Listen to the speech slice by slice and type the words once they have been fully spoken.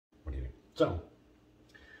So,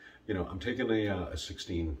 you know, I'm taking a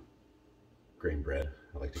 16 grain bread.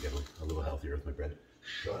 I like to get a little healthier with my bread.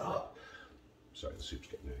 Shut up. Sorry, the soup's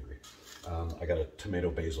getting angry. I got a tomato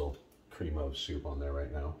basil cream of soup on there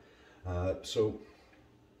right now. So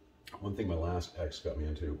one thing my last ex got me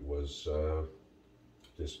into was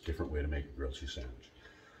this different way to make a grilled cheese sandwich.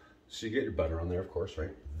 So you get your butter on there, of course, right?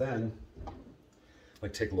 Then,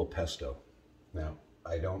 like, take a little pesto. Now,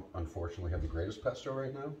 I don't, unfortunately, have the greatest pesto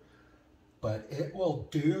right now, but it will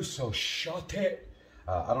do, so shut it.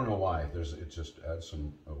 I don't know why. It just adds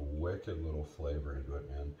a wicked little flavor into it,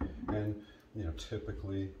 man. And, you know,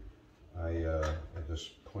 typically, at this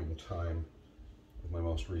point in time, with my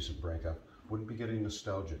most recent breakup, wouldn't be getting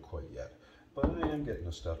nostalgic quite yet. But I am getting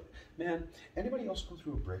nostalgic. Man, anybody else go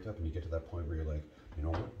through a breakup and you get to that point where you're like, you know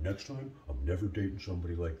what, next time, I'm never dating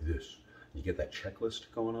somebody like this. You get that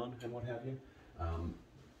checklist going on and what have you.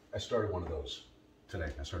 I started one of those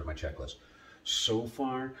today. I started my checklist. So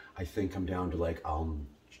far, I think I'm down to like, I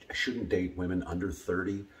shouldn't date women under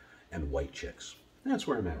 30 and white chicks. That's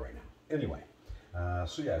where I'm at right now. Anyway,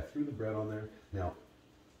 so yeah, I threw the bread on there. Now,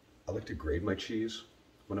 I like to grate my cheese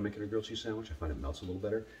when I'm making a grilled cheese sandwich. I find it melts a little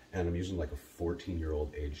better. And I'm using like a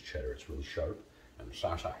 14-year-old aged cheddar. It's really sharp and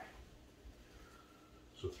saucy.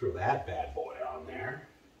 So throw that bad boy on there.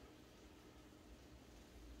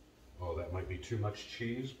 Oh, that might be too much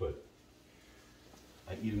cheese, but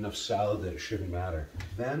I eat enough salad that it shouldn't matter.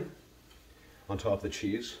 Then, on top of the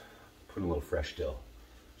cheese, put in a little fresh dill,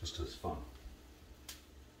 just because it's fun.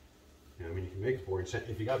 You know, I mean, you can make it boring.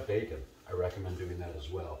 If you got bacon, I recommend doing that as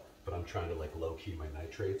well. But I'm trying to like low-key my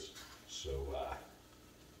nitrates, so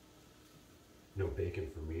no bacon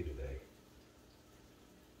for me today.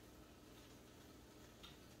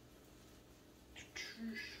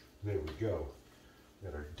 There we go.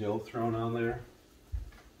 Got our dill thrown on there.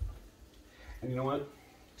 And you know what?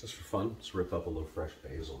 Just for fun, let's rip up a little fresh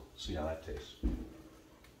basil. See how that tastes.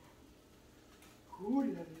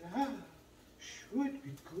 Ooh la la, should be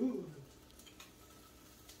good.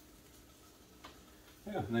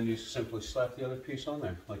 Yeah, and then you simply slap the other piece on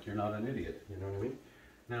there, like you're not an idiot, you know what I mean?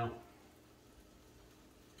 Now,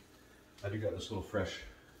 I do got this little fresh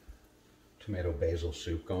tomato basil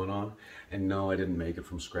soup going on, and no, I didn't make it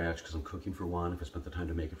from scratch because I'm cooking for one. If I spent the time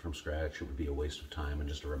to make it from scratch, it would be a waste of time and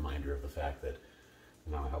just a reminder of the fact that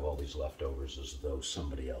now I have all these leftovers as though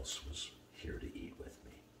somebody else was here to eat with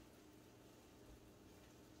me.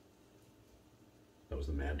 That was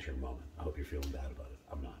the man tear moment. I hope you're feeling bad about it.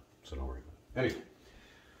 I'm not, so don't worry about it. Anyway.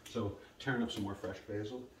 So, tearing up some more fresh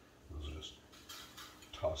basil, I'll just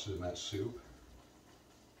toss it in that soup.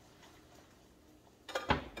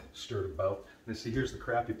 Stir it about. And see, here's the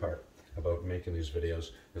crappy part about making these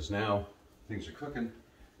videos, is now things are cooking,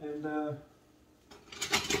 and I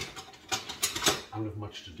don't have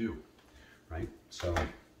much to do, right? So,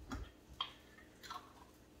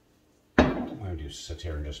 I do sit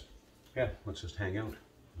here and just, yeah, let's just hang out.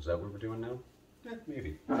 Is that what we're doing now? Yeah,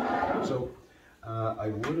 maybe. So, I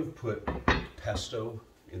would have put pesto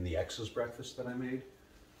in the ex's breakfast that I made,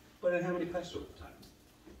 but I didn't have any pesto at the time.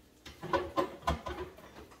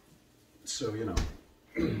 So, you know,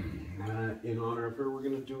 in honor of her, we're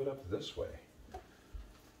going to do it up this way.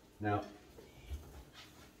 Now,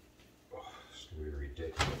 it's going to be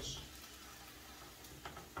ridiculous.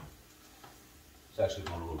 It's actually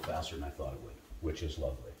going a little faster than I thought it would, which is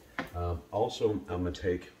lovely. Also, I'm going to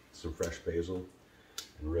take some fresh basil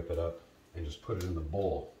and rip it up and just put it in the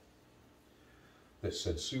bowl that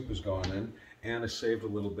said soup is going in, and I saved a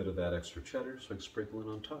little bit of that extra cheddar so I can sprinkle it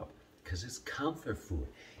on top. Because it's comfort food.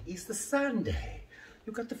 It's the Sunday.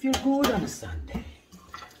 You got to feel good on a Sunday.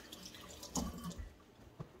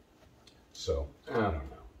 So, I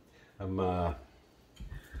don't know.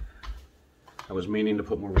 I was meaning to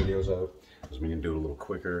put more videos out. I was meaning to do it a little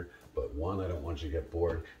quicker, but one, I don't want you to get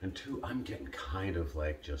bored, and two, I'm getting kind of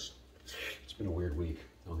like just, it's been a weird week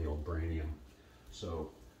on the old brainium.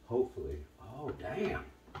 So hopefully, oh damn,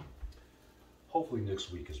 hopefully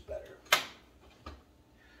next week is better.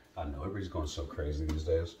 I don't know, everybody's going so crazy these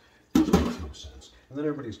days. It makes no sense. And then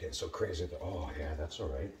everybody's getting so crazy that, oh yeah, that's all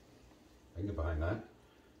right. I can get behind that.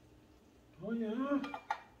 Oh yeah.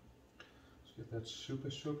 Let's get that soup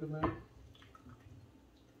in there.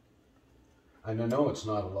 I know it's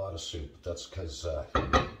not a lot of soup, but that's because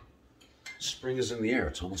spring is in the air.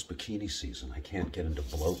 It's almost bikini season. I can't get into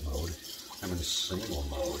bloat mode. I'm in single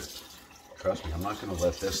mode. Trust me, I'm not going to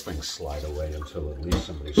let this thing slide away until at least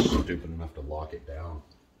somebody's stupid enough to lock it down.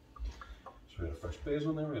 So we got a fresh basil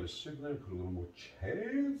in there. We got a soup in there. Put a little more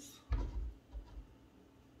cheese.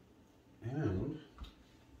 And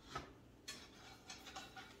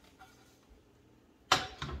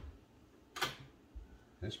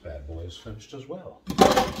this bad boy is finished as well.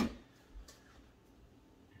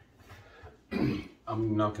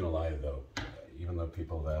 I'm not gonna lie though, even though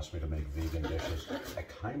people have asked me to make vegan dishes, I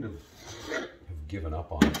kind of have given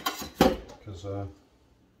up on it because, god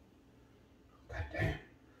damn,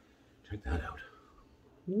 check that out.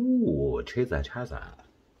 Ooh, cheese that.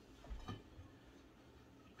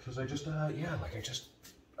 Because I just, yeah, like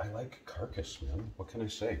I like carcass, man. What can I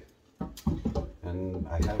say? And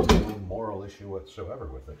I have no moral issue whatsoever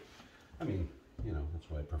with it. I mean, you know, that's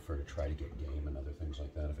why I prefer to try to get game and other things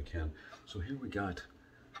like that if I can. So here we got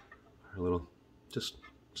our little, just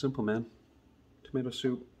simple, man. Tomato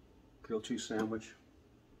soup, grilled cheese sandwich,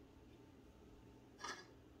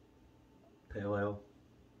 pale ale.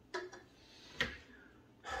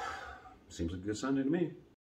 Seems like a good Sunday to me.